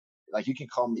like you can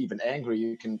come even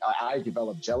angry. I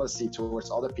developed jealousy towards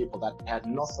other people that had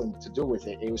nothing to do with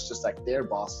it. It was just like their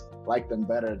boss liked them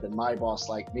better than my boss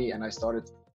liked me. And I started.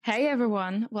 Hey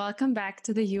everyone, welcome back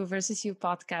to the You versus You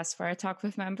podcast, where I talk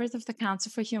with members of the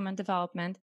Council for Human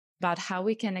Development about how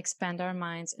we can expand our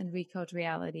minds and recode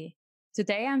reality.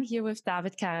 Today I'm here with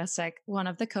David Karasek, one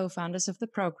of the co-founders of the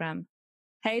program.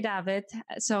 Hey David,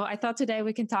 so I thought today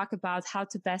we can talk about how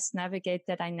to best navigate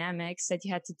the dynamics that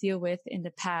you had to deal with in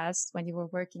the past when you were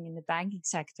working in the banking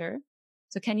sector.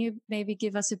 So can you maybe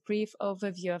give us a brief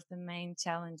overview of the main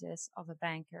challenges of a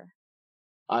banker?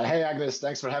 Hey Agnes,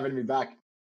 thanks for having me back.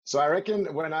 So I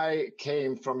reckon when I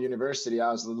came from university,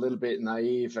 I was a little bit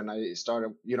naive, and I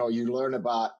started, you learn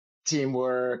about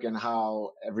teamwork and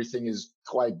how everything is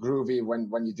quite groovy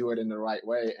when you do it in the right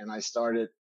way. And I started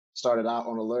out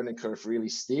on a learning curve really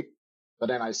steep, but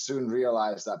then I soon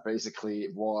realized that basically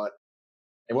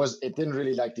it didn't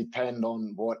really like depend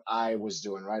on what I was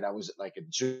doing, right? I was like a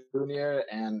junior,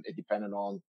 and it depended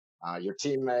on your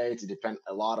teammates. It depended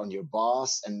a lot on your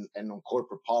boss and on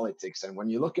corporate politics. And when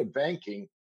you look at banking,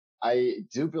 I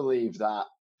do believe that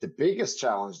the biggest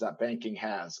challenge that banking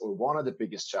has, or one of the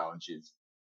biggest challenges,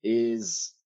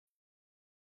 is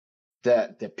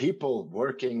the people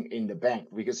working in the bank,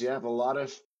 because you have a lot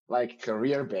of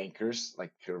career bankers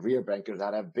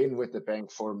that have been with the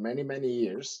bank for many, many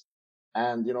years.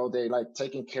 And, they like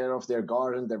taking care of their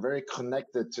garden. They're very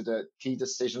connected to the key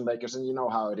decision makers. And you know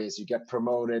how it is. You get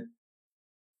promoted,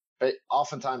 but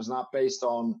oftentimes not based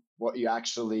on what you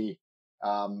actually,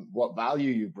 what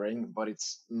value you bring, but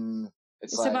it's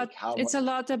a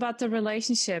lot about the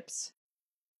relationships.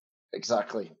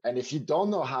 Exactly. And if you don't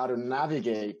know how to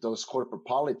navigate those corporate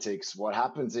politics, what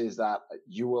happens is that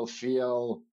you will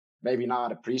feel maybe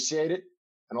not appreciated.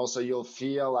 And also you'll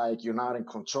feel like you're not in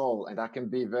control. And that can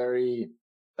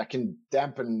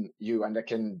dampen you, and that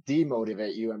can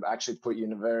demotivate you, and actually put you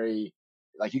in a very,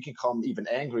 you can come even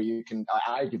angry.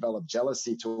 I developed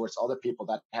jealousy towards other people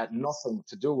that had nothing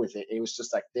to do with it. It was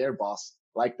just like their boss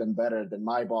liked them better than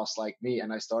my boss liked me.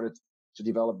 And I started to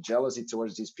develop jealousy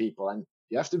towards these people. And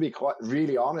you have to be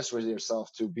really honest with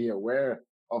yourself to be aware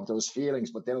of those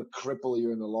feelings, but they'll cripple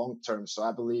you in the long term. So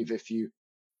I believe if you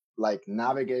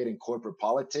navigating corporate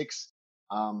politics,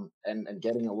 and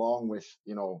getting along with,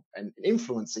 and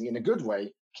influencing in a good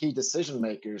way, key decision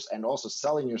makers, and also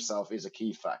selling yourself is a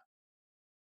key fact.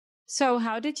 So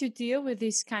how did you deal with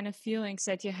these kind of feelings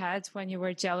that you had when you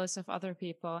were jealous of other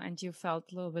people and you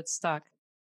felt a little bit stuck?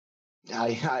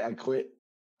 I quit.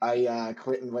 I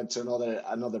quit and went to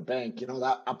another bank.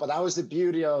 But that was the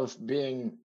beauty of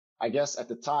being, I guess at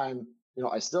the time,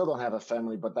 I still don't have a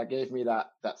family, but that gave me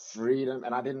that freedom.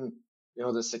 And I didn't,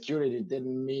 the security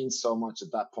didn't mean so much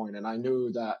at that point. And I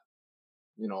knew that,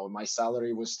 my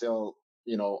salary was still,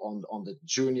 on the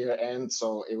junior end.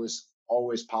 So it was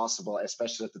always possible,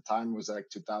 especially at the time. It was like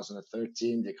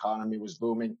 2013. The economy was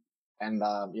booming. And,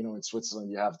 in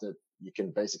Switzerland, you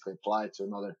can basically apply to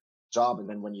another job. And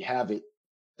then when you have it,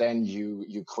 then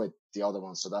you quit the other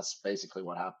one. So that's basically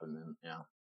what happened. And yeah.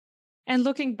 And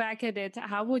looking back at it,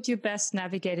 how would you best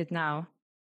navigate it now?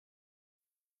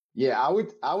 Yeah,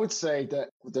 I would say that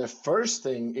the first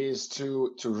thing is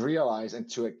to realize and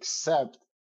to accept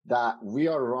that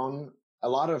a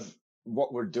lot of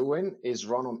what we're doing is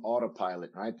run on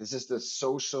autopilot, right? This is the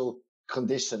social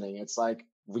conditioning. It's like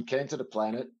we came to the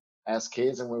planet as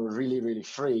kids and we were really, really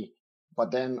free.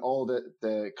 But then all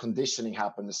the conditioning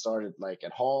happened. It started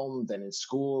at home, then in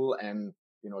school, and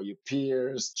your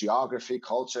peers, geography,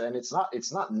 culture. And it's not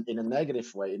in a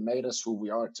negative way. It made us who we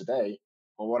are today.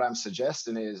 But what I'm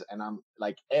suggesting is, and I'm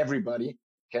everybody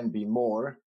can be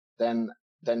more than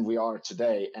we are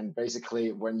today. And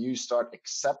basically when you start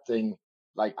accepting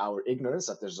our ignorance,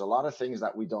 that there's a lot of things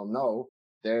that we don't know,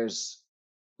 there's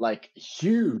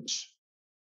huge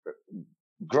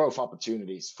growth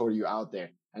opportunities for you out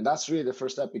there. And that's really the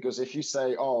first step, because if you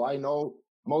say, oh, I know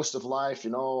most of life,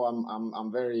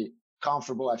 I'm very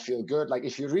comfortable, I feel good.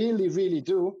 If you really, really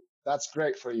do, that's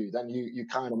great for you. Then you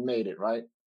kind of made it, right?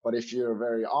 But if you're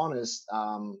very honest,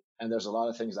 and there's a lot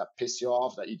of things that piss you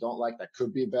off, that you don't like, that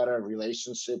could be better,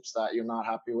 relationships that you're not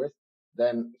happy with,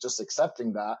 then just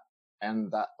accepting that,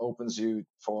 and that opens you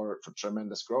for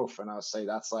tremendous growth. And I'll say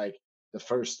that's the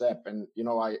first step. And,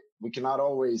 we cannot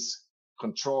always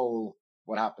control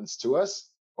what happens to us,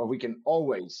 but we can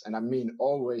always, and I mean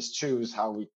always, choose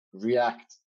how we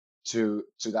react to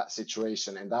that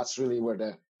situation. And that's really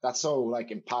where that's so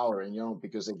empowering,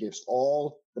 because it gives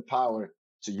all the power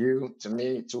to you, to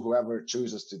me, to whoever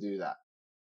chooses to do that.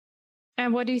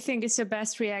 And what do you think is the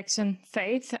best reaction?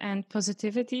 Faith and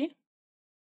positivity?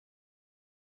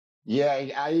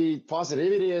 Yeah,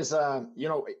 positivity is,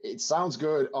 it sounds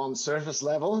good on surface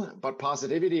level, but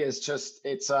positivity is just,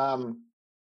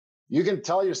 you can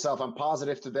tell yourself I'm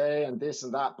positive today and this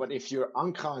and that, but if your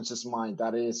unconscious mind,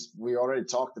 that is, we already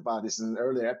talked about this in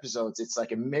earlier episodes, it's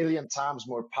like a million times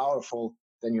more powerful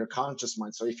than your conscious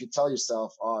mind. So if you tell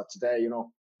yourself, oh, today,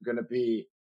 I'm going to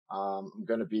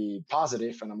be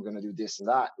positive and I'm going to do this and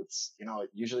that,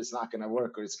 usually it's not going to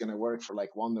work, or it's going to work for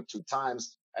like one or two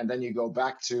times. And then you go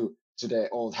back to the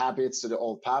old habits, to the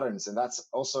old patterns. And that's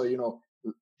also,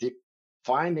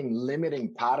 finding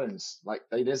limiting patterns. Like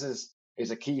this is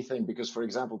a key thing, because, for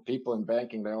example, people in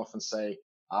banking, they often say,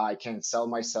 I can't sell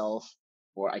myself,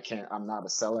 or I'm not a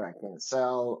seller, I can't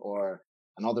sell. Or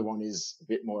another one is a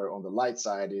bit more on the light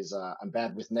side, is I'm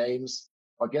bad with names.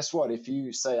 But guess what? If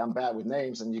you say I'm bad with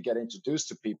names and you get introduced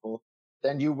to people,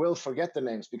 then you will forget the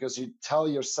names, because you tell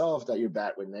yourself that you're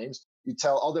bad with names. You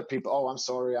tell other people, oh, I'm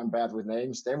sorry, I'm bad with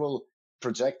names. They will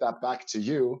project that back to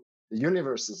you. The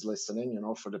universe is listening,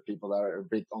 for the people that are a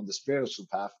bit on the spiritual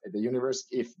path. The universe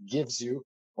gives you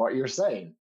what you're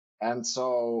saying. And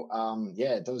so,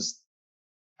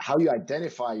 how you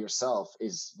identify yourself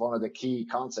is one of the key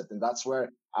concepts. And that's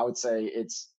where I would say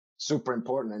it's super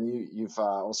important. And you've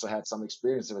also had some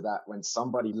experience with that. When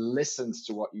somebody listens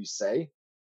to what you say,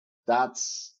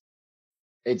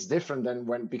 it's different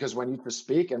than because when you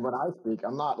speak and when I speak,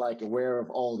 I'm not like aware of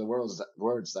all the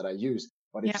words that I use.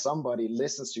 But if somebody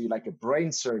listens to you like a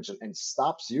brain surgeon and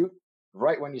stops you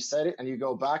right when you said it, and you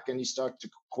go back and you start to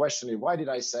question it, why did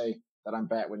I say that I'm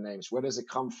bad with names? Where does it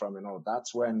come from?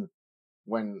 That's when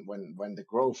the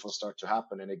growth will start to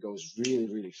happen, and it goes really,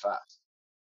 really fast.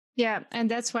 Yeah.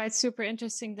 And that's why it's super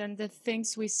interesting. Then the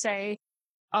things we say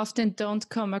often don't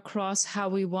come across how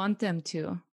we want them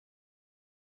to.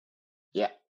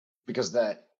 Yeah, because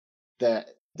the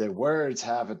words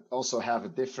also have a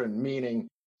different meaning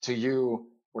to you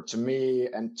or to me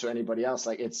and to anybody else.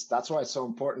 Like that's why it's so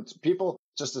important. People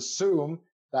just assume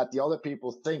that the other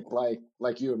people think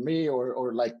like you and me,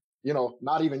 or like,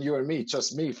 not even you and me,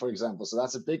 just me, for example. So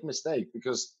that's a big mistake,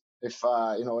 because if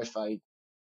I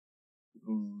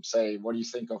say, what do you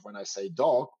think of when I say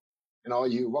dog?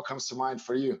 What comes to mind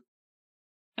for you?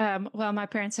 Well, my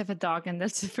parents have a dog, and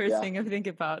that's the first thing I think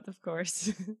about, of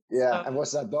course. Yeah. And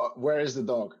what's that dog? Where is the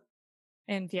dog?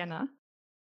 In Vienna.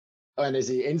 Oh, and is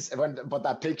he but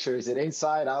that picture, is it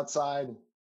inside, outside?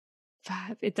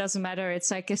 It doesn't matter. It's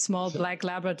like a small black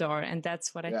Labrador, and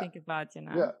that's what I think about,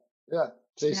 Yeah.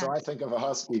 See, so I think of a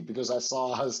husky because I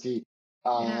saw a husky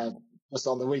just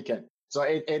on the weekend. So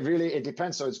it really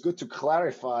depends. So it's good to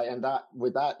clarify, and that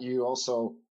with that you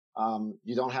also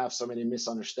you don't have so many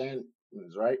misunderstandings,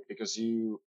 right?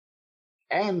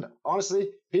 And honestly,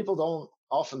 people don't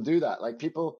often do that. Like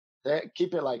people, they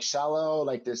keep it like shallow,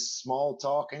 like this small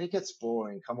talk, and it gets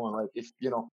boring. Come on. Like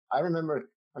I remember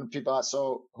when people ask,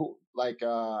 so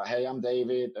hey, I'm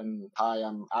David, and hi,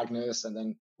 I'm Agnes. And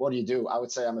then what do you do? I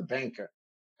would say I'm a banker.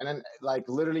 And then like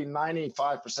literally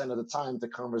 95% of the time, the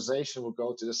conversation will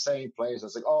go to the same place.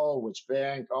 It's like, oh, which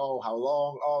bank? Oh, how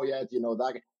long? Oh, yeah. Do you know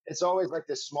that? It's always like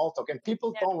this small talk, and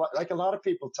people don't like a lot of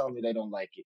people tell me they don't like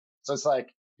it. So it's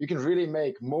like, you can really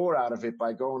make more out of it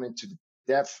by going into the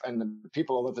depth, and the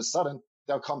people all of a sudden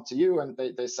they'll come to you and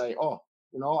they say, oh,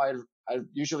 I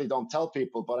usually don't tell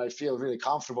people, but I feel really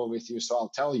comfortable with you, so I'll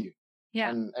tell you.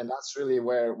 Yeah. And that's really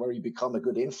where you become a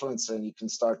good influencer, and you can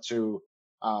start to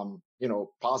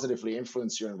positively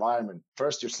influence your environment,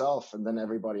 first yourself and then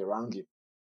everybody around you.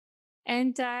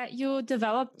 And you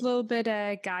developed a little bit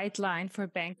a guideline for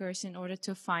bankers in order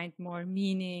to find more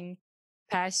meaning,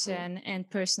 passion, and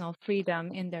personal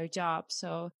freedom in their job.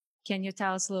 So can you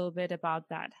tell us a little bit about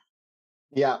that?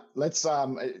 Yeah, let's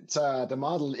it's the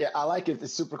model. Yeah, I like it.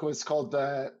 It's super cool. It's called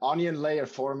the onion layer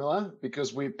formula,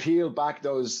 because we peel back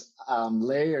those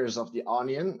layers of the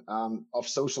onion of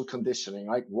social conditioning,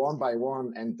 like one by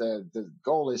one. And the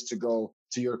goal is to go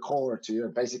to your core, to your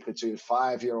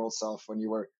 5-year-old self, when you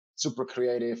were super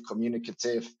creative,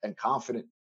 communicative, and confident.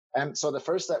 And so the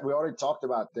first step, we already talked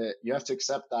about, that you have to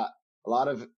accept that a lot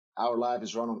of our life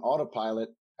is run on autopilot,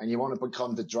 and you want to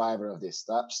become the driver of this.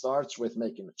 That starts with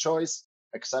making a choice,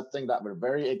 accepting that we're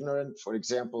very ignorant. For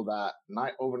example, that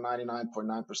over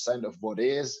 99.9% of what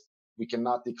is, we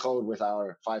cannot decode with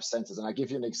our 5 senses. And I give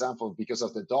you an example because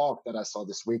of the dog that I saw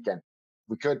this weekend.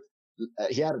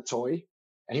 He had a toy,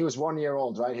 and he was 1 year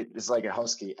old, right? It's like a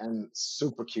husky, and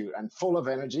super cute and full of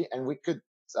energy. And we could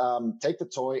take the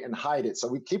toy and hide it. So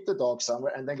we keep the dog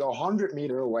somewhere and then go 100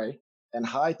 meters away and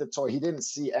hide the toy. He didn't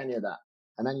see any of that.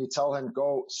 And then you tell him,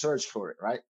 go search for it,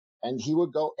 right? And he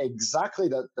would go exactly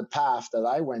the path that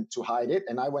I went to hide it.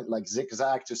 And I went like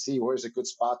zigzag to see where's a good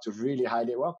spot to really hide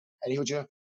it well. And he would just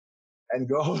and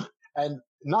go and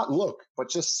not look, but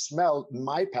just smell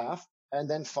my path and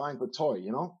then find the toy,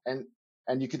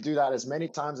 and you could do that as many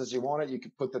times as you wanted. You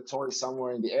could put the toy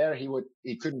somewhere in the air.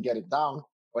 He couldn't get it down,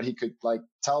 but he could like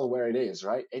tell where it is,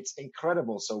 right? It's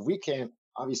incredible. So we can't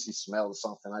obviously smell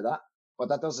something like that, but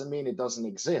that doesn't mean it doesn't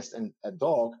exist. And a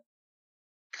dog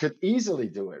could easily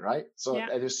do it, right? So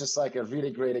it's just like a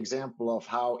really great example of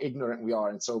how ignorant we are.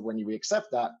 And so when we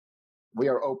accept that, we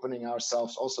are opening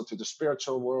ourselves also to the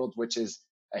spiritual world, which is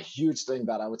a huge thing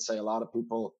that I would say a lot of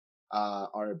people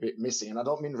are a bit missing. And I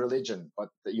don't mean religion, but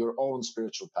your own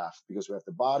spiritual path, because we have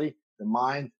the body, the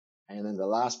mind, and then the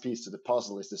last piece to the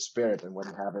puzzle is the spirit. And when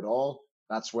you have it all,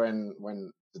 that's when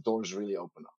the doors really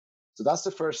open up. So that's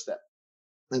the first step.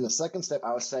 And the second step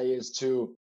I would say is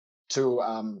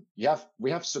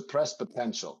we have suppressed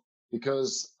potential,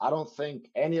 because I don't think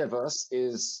any of us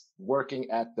is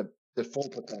working at the full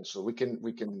potential. We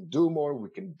can do more, we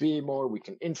can be more, we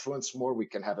can influence more, we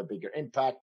can have a bigger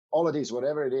impact, all of these,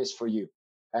 whatever it is for you.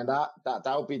 And that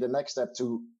would be the next step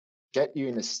to get you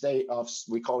in a state of,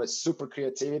 we call it super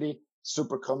creativity,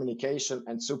 super communication,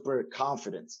 and super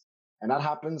confidence. And that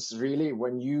happens really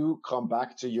when you come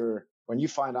back to when you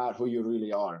find out who you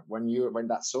really are, when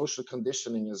that social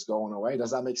conditioning is going away.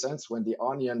 Does that make sense? When the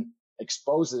onion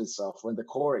exposes itself, when the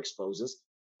core exposes,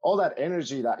 all that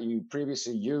energy that you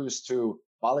previously used to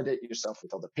validate yourself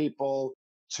with other people,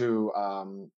 to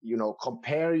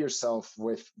compare yourself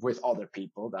with other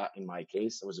people, that in my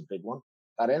case, it was a big one.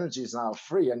 That energy is now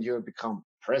free, and you become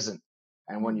present.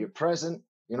 And when you're present,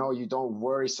 you don't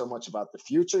worry so much about the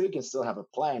future. You can still have a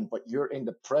plan, but you're in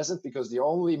the present, because the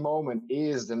only moment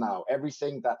is the now.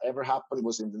 Everything that ever happened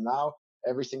was in the now.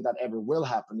 Everything that ever will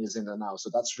happen is in the now. So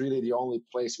that's really the only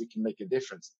place we can make a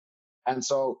difference. And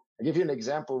so I'll give you an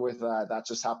example with that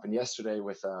just happened yesterday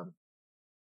with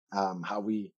how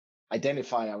we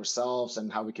identify ourselves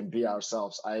and how we can be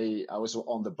ourselves. I was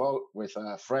on the boat with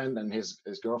a friend and his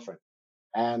girlfriend,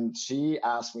 and she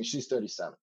asked me, she's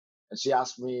 37. And she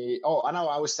asked me, oh, I know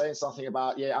I was saying something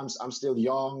about, I'm still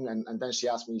young. And then she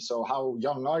asked me, so how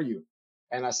young are you?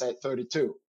 And I said,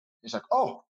 32. She's like,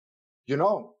 oh,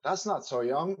 that's not so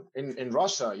young. In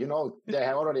Russia, they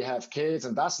already have kids,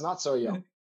 and that's not so young.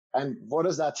 And what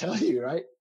does that tell you, right?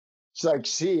 It's like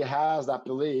she has that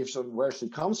belief, so where she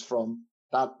comes from,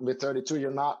 that with 32, you're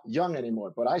not young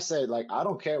anymore. But I say, like, I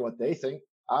don't care what they think.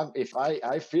 If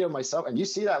I feel myself, and you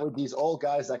see that with these old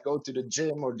guys that go to the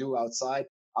gym or do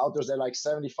outdoors, they're like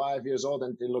 75 years old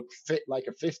and they look fit like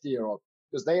a 50-year-old,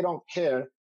 because they don't care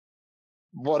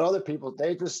what other people,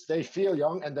 they feel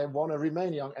young and they want to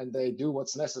remain young, and they do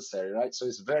what's necessary, right? So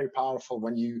it's very powerful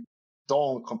when you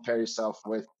don't compare yourself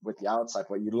with the outside,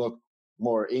 but you look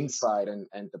more inside, and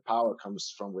the power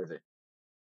comes from within.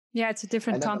 Yeah, it's a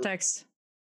different context.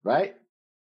 Right?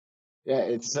 Yeah,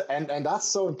 it's and that's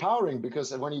so empowering,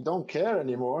 because when you don't care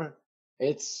anymore,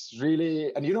 it's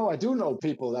really, and I do know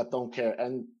people that don't care,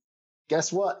 and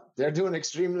guess what? They're doing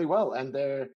extremely well, and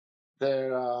they're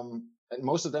and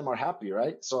most of them are happy,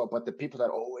 right? So, but the people that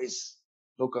always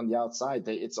look on the outside,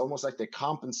 it's almost like they're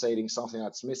compensating something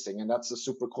that's missing, and that's a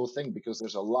super cool thing, because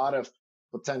there's a lot of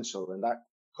potential, and that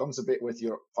comes a bit with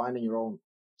your finding your own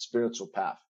spiritual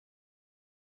path.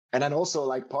 And then also,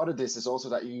 like, part of this is also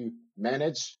that you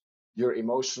manage your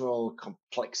emotional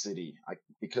complexity,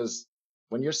 because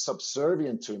when you're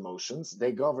subservient to emotions,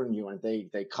 they govern you, and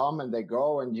they come and they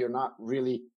go, and you're not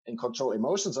really in control.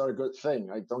 Emotions are a good thing.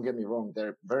 Don't get me wrong.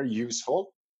 They're very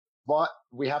useful, but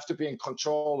we have to be in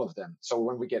control of them. So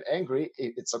when we get angry,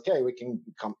 it's okay. We can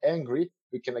become angry.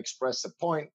 We can express a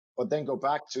point, but then go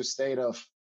back to a state of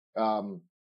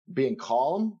being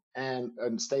calm and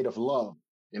a state of love.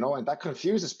 And that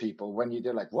confuses people when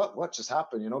they're like, what just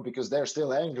happened? Because they're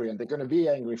still angry, and they're going to be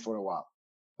angry for a while.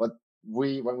 But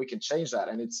when we can change that,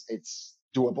 and it's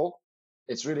doable,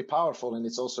 it's really powerful, and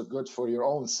it's also good for your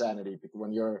own sanity, because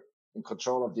when you're in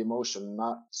control of the emotion,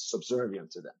 not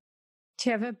subservient to them. Do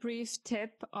you have a brief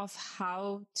tip of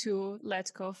how to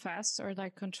let go fast, or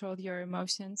like control your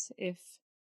emotions if,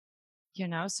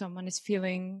 someone is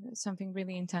feeling something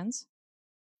really intense?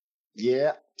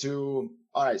 Yeah. All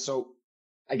right. So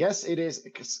I guess it is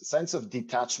a sense of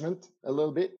detachment a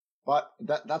little bit, but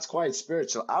that's quite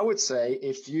spiritual. I would say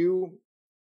if you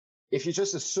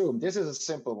just assume, this is a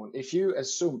simple one. If you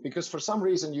assume, because for some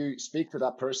reason you speak to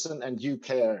that person and you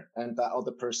care, and that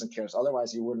other person cares,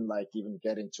 otherwise you wouldn't like even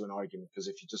get into an argument, because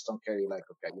if you just don't care, you're like,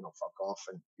 okay, fuck off,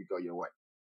 and you go your way.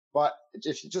 But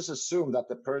if you just assume that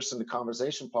the person, the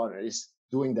conversation partner, is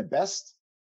doing the best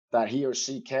that he or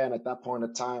she can at that point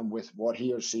of time with what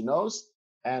he or she knows,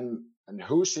 and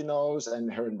who she knows,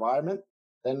 and her environment,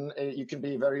 then you can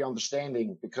be very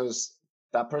understanding, because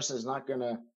that person is not going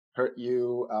to hurt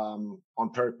you on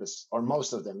purpose, or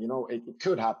most of them. It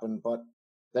could happen, but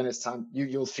then it's time,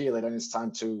 you'll feel it, and it's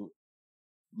time to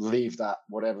leave that,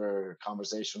 whatever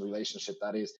conversation, relationship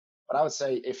that is. But I would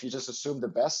say, if you just assume the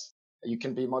best, you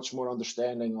can be much more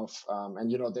understanding of,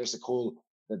 and there's a cool,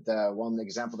 that one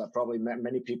example that probably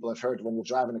many people have heard: when you're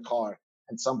driving a car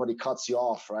and somebody cuts you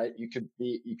off, right? You could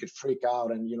freak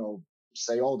out and,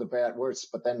 say all the bad words,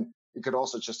 but then you could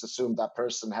also just assume that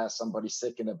person has somebody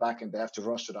sick in the back and they have to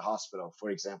rush to the hospital, for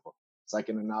example. It's like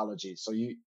an analogy. So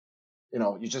you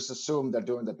just assume they're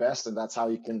doing the best, and that's how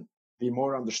you can be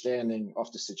more understanding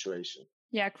of the situation.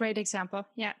 Yeah, great example.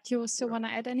 Yeah. Do you still want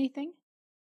to add anything?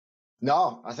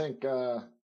 No, I think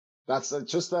that's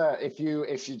just if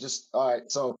you just, all right.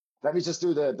 So let me just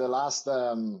do the last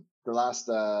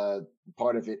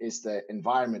part of it, is the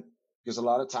environment, because a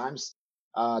lot of times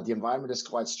the environment is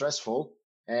quite stressful,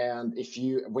 and if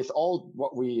you, with all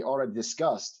what we already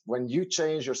discussed, when you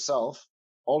change yourself,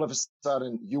 all of a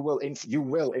sudden you will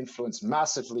influence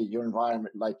massively your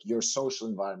environment, like your social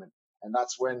environment, and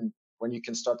that's when you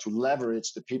can start to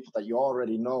leverage the people that you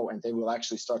already know, and they will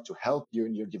actually start to help you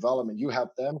in your development. You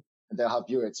help them and they'll help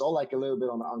you. It's all like a little bit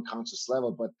on an unconscious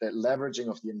level, but the leveraging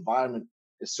of the environment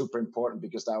is super important,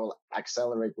 because that will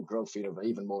accelerate the growth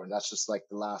even more. And that's just like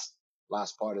the last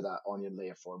part of that onion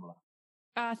layer formula.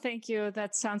 Thank you.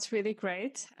 That sounds really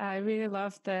great. I really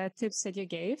love the tips that you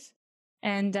gave.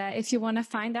 And if you want to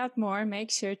find out more,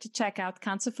 make sure to check out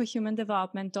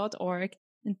councilforhumandevelopment.org.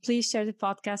 And please share the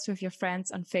podcast with your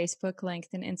friends on Facebook,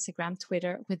 LinkedIn, Instagram,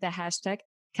 Twitter with the hashtag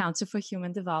Council for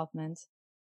Human Development.